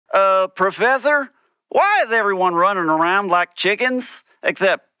Professor, why is everyone running around like chickens?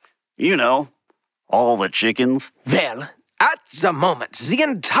 Except, all the chickens. Well, at the moment, the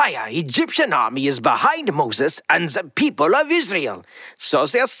entire Egyptian army is behind Moses and the people of Israel. So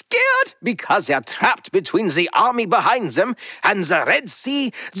they're scared because they're trapped between the army behind them and the Red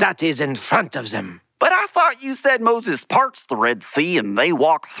Sea that is in front of them. But I thought you said Moses parts the Red Sea and they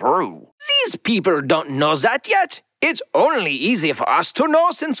walk through. These people don't know that yet. It's only easy for us to know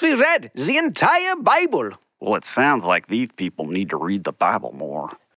since we read the entire Bible. Well, it sounds like these people need to read the Bible more.